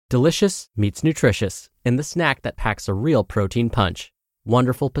Delicious meets nutritious in the snack that packs a real protein punch.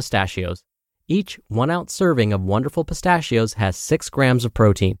 Wonderful Pistachios. Each 1-ounce serving of Wonderful Pistachios has 6 grams of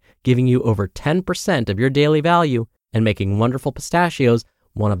protein, giving you over 10% of your daily value and making Wonderful Pistachios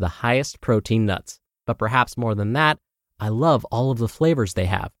one of the highest protein nuts. But perhaps more than that, I love all of the flavors they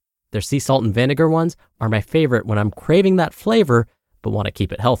have. Their sea salt and vinegar ones are my favorite when I'm craving that flavor but want to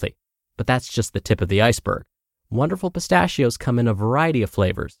keep it healthy. But that's just the tip of the iceberg. Wonderful Pistachios come in a variety of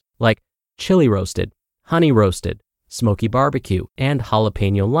flavors, like chili roasted, honey roasted, smoky barbecue, and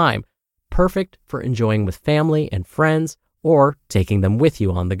jalapeno lime, perfect for enjoying with family and friends or taking them with you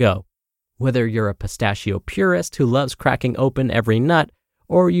on the go. Whether you're a pistachio purist who loves cracking open every nut,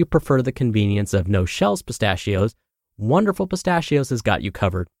 or you prefer the convenience of no-shells pistachios, Wonderful Pistachios has got you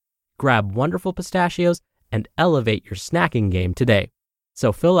covered. Grab Wonderful Pistachios and elevate your snacking game today.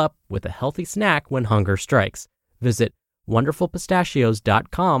 So fill up with a healthy snack when hunger strikes. Visit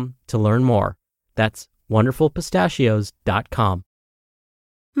wonderfulpistachios.com to learn more. That's wonderfulpistachios.com.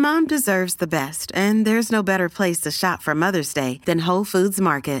 Mom deserves the best, and there's no better place to shop for Mother's Day than Whole Foods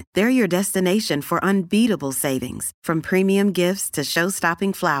Market. They're your destination for unbeatable savings, from premium gifts to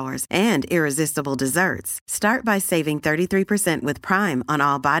show-stopping flowers and irresistible desserts. Start by saving 33% with Prime on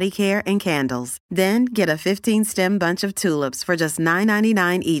all body care and candles. Then get a 15-stem bunch of tulips for just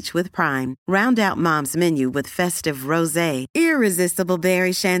 $9.99 each with Prime. Round out Mom's menu with festive rosé, irresistible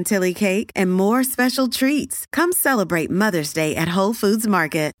berry chantilly cake, and more special treats. Come celebrate Mother's Day at Whole Foods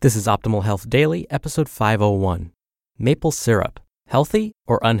Market. This is Optimal Health Daily, episode 501. Maple Syrup, Healthy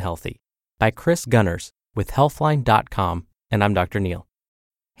or Unhealthy? By Kris Gunnars with Healthline.com, and I'm Dr. Neil.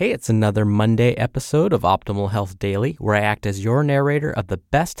 Hey, it's another Monday episode of Optimal Health Daily, where I act as your narrator of the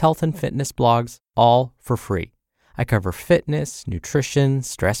best health and fitness blogs, all for free. I cover fitness, nutrition,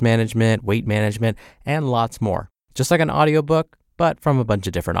 stress management, weight management, and lots more, just like an audiobook, but from a bunch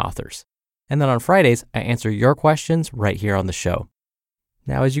of different authors. And then on Fridays, I answer your questions right here on the show.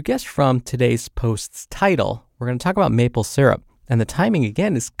 Now, as you guessed from today's post's title, we're going to talk about maple syrup. And the timing,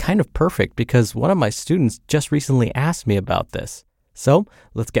 again, is kind of perfect because one of my students just recently asked me about this. So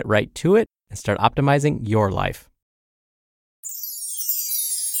let's get right to it and start optimizing your life.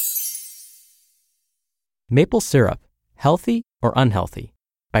 Maple Syrup, Healthy or Unhealthy?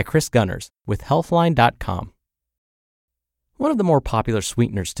 By Kris Gunnars with Healthline.com. One of the more popular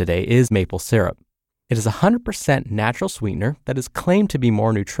sweeteners today is maple syrup. It is a 100% natural sweetener that is claimed to be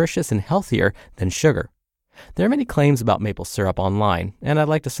more nutritious and healthier than sugar. There are many claims about maple syrup online, and I'd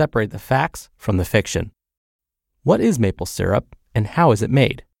like to separate the facts from the fiction. What is maple syrup, and how is it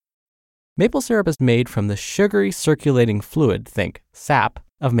made? Maple syrup is made from the sugary circulating fluid, think sap,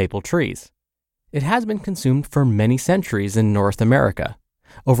 of maple trees. It has been consumed for many centuries in North America.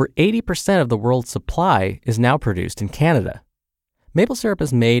 Over 80% of the world's supply is now produced in Canada. Maple syrup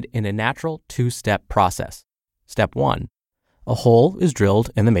is made in a natural 2-step process. Step 1. A hole is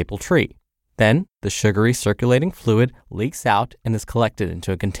drilled in the maple tree. Then, the sugary circulating fluid leaks out and is collected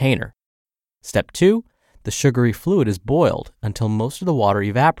into a container. Step 2. The sugary fluid is boiled until most of the water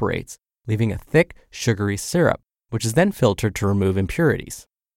evaporates, leaving a thick, sugary syrup, which is then filtered to remove impurities.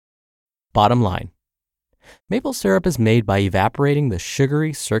 Bottom line. Maple syrup is made by evaporating the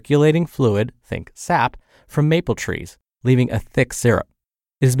sugary circulating fluid, think sap, from maple trees, leaving a thick syrup.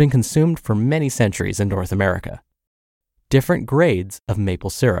 It has been consumed for many centuries in North America. Different grades of maple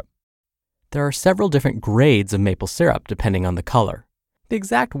syrup. There are several different grades of maple syrup depending on the color. The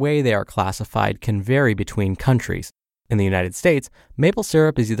exact way they are classified can vary between countries. In the United States, maple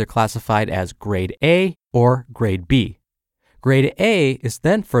syrup is either classified as grade A or grade B. Grade A is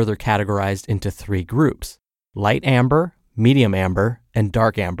then further categorized into 3 groups: light amber, medium amber, and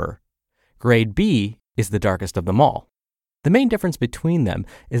dark amber. Grade B is the darkest of them all. The main difference between them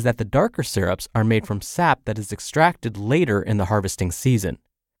is that the darker syrups are made from sap that is extracted later in the harvesting season.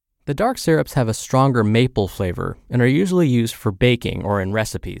 The dark syrups have a stronger maple flavor and are usually used for baking or in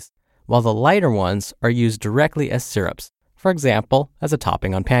recipes, while the lighter ones are used directly as syrups, for example, as a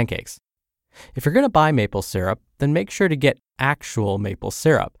topping on pancakes. If you're going to buy maple syrup, then make sure to get actual maple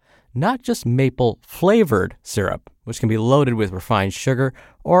syrup, not just maple-flavored syrup, which can be loaded with refined sugar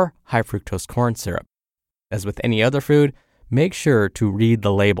or high fructose corn syrup. As with any other food, make sure to read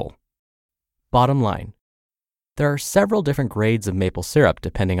the label. Bottom line. There are several different grades of maple syrup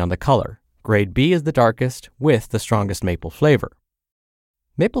depending on the color. Grade B is the darkest with the strongest maple flavor.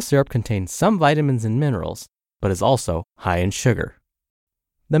 Maple syrup contains some vitamins and minerals, but is also high in sugar.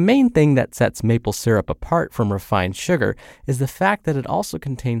 The main thing that sets maple syrup apart from refined sugar is the fact that it also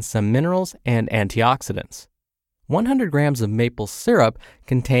contains some minerals and antioxidants. 100 grams of maple syrup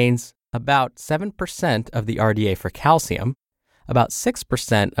contains about 7% of the RDA for calcium, about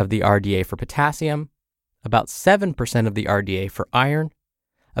 6% of the RDA for potassium, about 7% of the RDA for iron,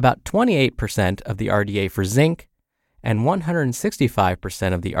 about 28% of the RDA for zinc, and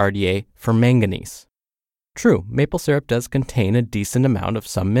 165% of the RDA for manganese. True, maple syrup does contain a decent amount of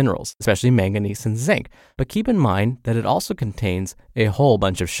some minerals, especially manganese and zinc, but keep in mind that it also contains a whole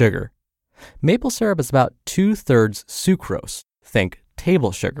bunch of sugar. Maple syrup is about 2/3 sucrose, think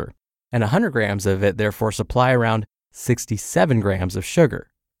table sugar, and 100 grams of it therefore supply around 67 grams of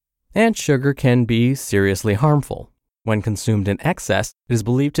sugar. And sugar can be seriously harmful. When consumed in excess, it is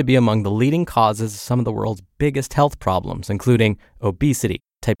believed to be among the leading causes of some of the world's biggest health problems, including obesity,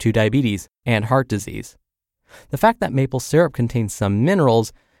 type 2 diabetes, and heart disease. The fact that maple syrup contains some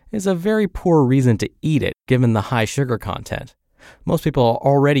minerals is a very poor reason to eat it, given the high sugar content. Most people are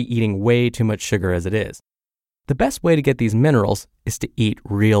already eating way too much sugar as it is. The best way to get these minerals is to eat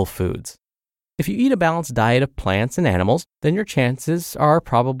real foods. If you eat a balanced diet of plants and animals, then your chances are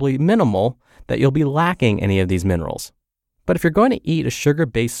probably minimal that you'll be lacking any of these minerals. But if you're going to eat a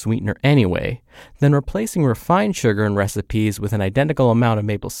sugar-based sweetener anyway, then replacing refined sugar in recipes with an identical amount of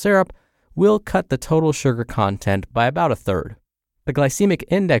maple syrup will cut the total sugar content by about 1/3. The glycemic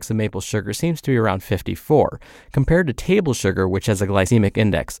index of maple sugar seems to be around 54, compared to table sugar, which has a glycemic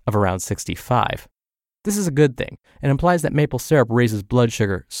index of around 65. This is a good thing, and implies that maple syrup raises blood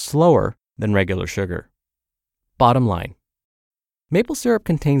sugar slower than regular sugar. Bottom line, maple syrup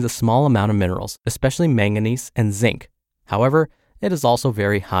contains a small amount of minerals, especially manganese and zinc. However, it is also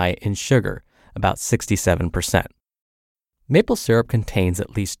very high in sugar, about 67%. Maple syrup contains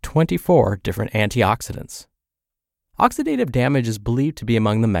at least 24 different antioxidants. Oxidative damage is believed to be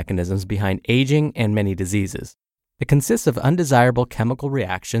among the mechanisms behind aging and many diseases. It consists of undesirable chemical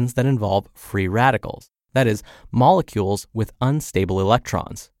reactions that involve free radicals, that is, molecules with unstable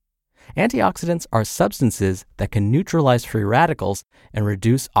electrons. Antioxidants are substances that can neutralize free radicals and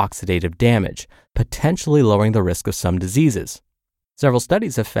reduce oxidative damage, potentially lowering the risk of some diseases. Several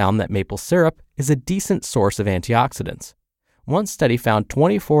studies have found that maple syrup is a decent source of antioxidants. One study found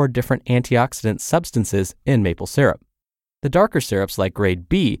 24 different antioxidant substances in maple syrup. The darker syrups, like grade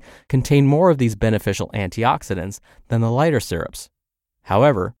B, contain more of these beneficial antioxidants than the lighter syrups.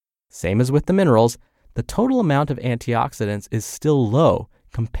 However, same as with the minerals, the total amount of antioxidants is still low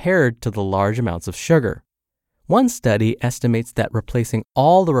compared to the large amounts of sugar. One study estimates that replacing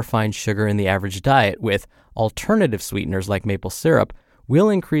all the refined sugar in the average diet with alternative sweeteners like maple syrup will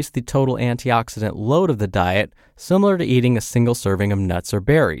increase the total antioxidant load of the diet, similar to eating a single serving of nuts or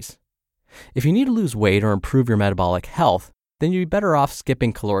berries. If you need to lose weight or improve your metabolic health, then you'd be better off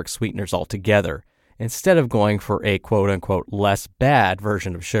skipping caloric sweeteners altogether, instead of going for a quote-unquote less bad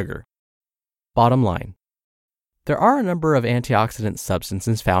version of sugar. Bottom line, there are a number of antioxidant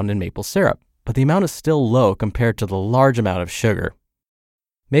substances found in maple syrup, but the amount is still low compared to the large amount of sugar.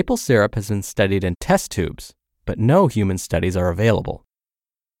 Maple syrup has been studied in test tubes, but no human studies are available.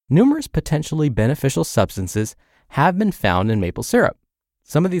 Numerous potentially beneficial substances have been found in maple syrup.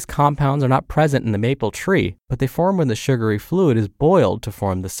 Some of these compounds are not present in the maple tree, but they form when the sugary fluid is boiled to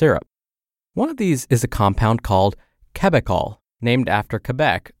form the syrup. One of these is a compound called quebecol, named after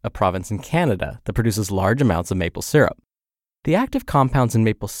Quebec, a province in Canada that produces large amounts of maple syrup. The active compounds in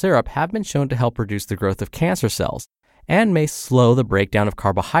maple syrup have been shown to help reduce the growth of cancer cells and may slow the breakdown of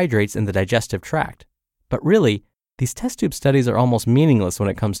carbohydrates in the digestive tract. But really, these test tube studies are almost meaningless when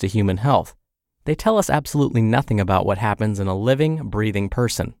it comes to human health. They tell us absolutely nothing about what happens in a living, breathing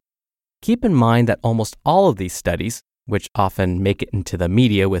person. Keep in mind that almost all of these studies, which often make it into the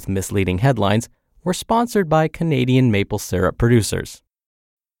media with misleading headlines, were sponsored by Canadian maple syrup producers.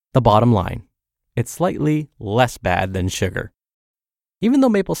 The bottom line, it's slightly less bad than sugar. Even though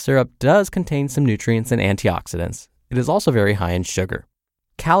maple syrup does contain some nutrients and antioxidants, it is also very high in sugar.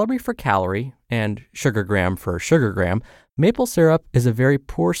 Calorie for calorie and sugar gram for sugar gram, maple syrup is a very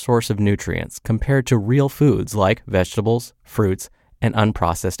poor source of nutrients compared to real foods like vegetables, fruits, and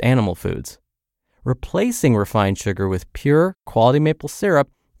unprocessed animal foods. Replacing refined sugar with pure, quality maple syrup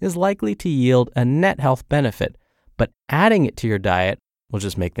is likely to yield a net health benefit, but adding it to your diet will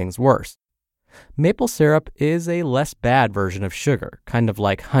just make things worse. Maple syrup is a less bad version of sugar, kind of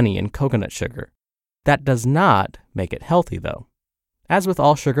like honey and coconut sugar. That does not make it healthy, though. As with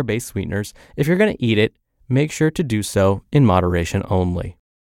all sugar-based sweeteners, if you're going to eat it, make sure to do so in moderation only.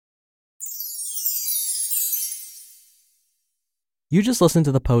 You just listened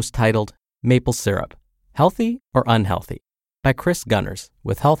to the post titled Maple Syrup, Healthy or Unhealthy? By Kris Gunnars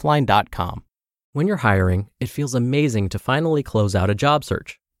with Healthline.com. When you're hiring, it feels amazing to finally close out a job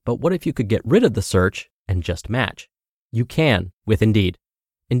search. But what if you could get rid of the search and just match? You can with Indeed.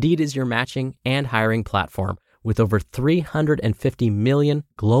 Indeed is your matching and hiring platform with over 350 million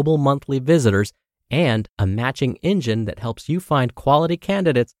global monthly visitors and a matching engine that helps you find quality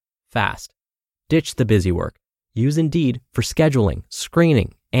candidates fast. Ditch the busy work. Use Indeed for scheduling,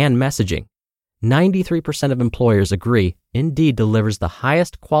 screening, and messaging. 93% of employers agree Indeed delivers the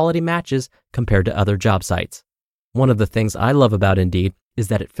highest quality matches compared to other job sites. One of the things I love about Indeed is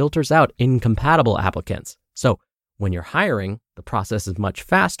that it filters out incompatible applicants. So when you're hiring, the process is much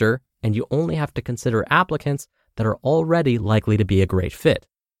faster and you only have to consider applicants that are already likely to be a great fit.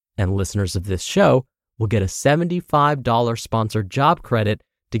 And listeners of this show will get a $75 sponsored job credit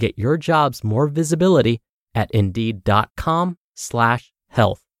to get your jobs more visibility at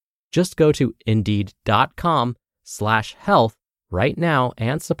Indeed.com/health. Just go to Indeed.com/health right now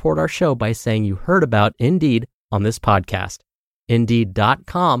and support our show by saying you heard about Indeed on this podcast.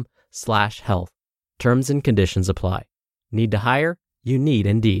 Indeed.com/health. Terms and conditions apply. Need to hire? You need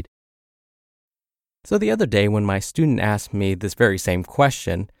Indeed. So the other day when my student asked me this very same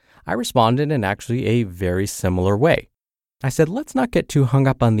question, I responded in actually a very similar way. I said, let's not get too hung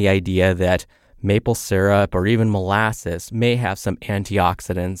up on the idea that maple syrup or even molasses may have some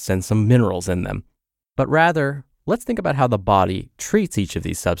antioxidants and some minerals in them, but rather, let's think about how the body treats each of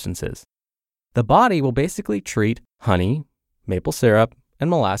these substances. The body will basically treat honey, maple syrup,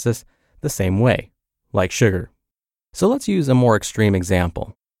 and molasses the same way, like sugar. So let's use a more extreme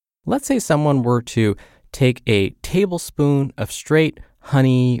example. Let's say someone were to take a tablespoon of straight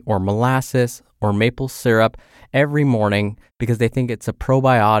honey or molasses or maple syrup every morning because they think it's a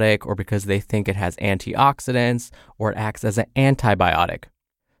probiotic or because they think it has antioxidants or it acts as an antibiotic.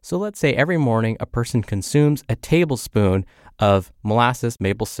 So let's say every morning a person consumes a tablespoon of molasses,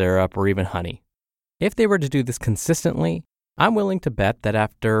 maple syrup, or even honey. If they were to do this consistently, I'm willing to bet that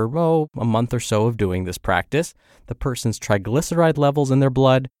after, a month or so of doing this practice, the person's triglyceride levels in their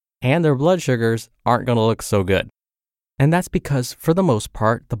blood and their blood sugars aren't going to look so good. And that's because, for the most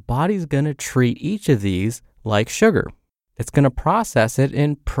part, the body's going to treat each of these like sugar. It's going to process it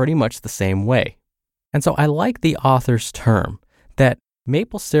in pretty much the same way. And so I like the author's term that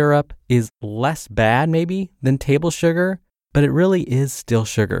maple syrup is less bad maybe than table sugar, but it really is still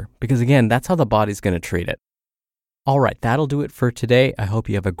sugar because, again, that's how the body's going to treat it. All right, that'll do it for today. I hope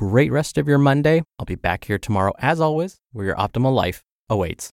you have a great rest of your Monday. I'll be back here tomorrow, as always, where your optimal life awaits.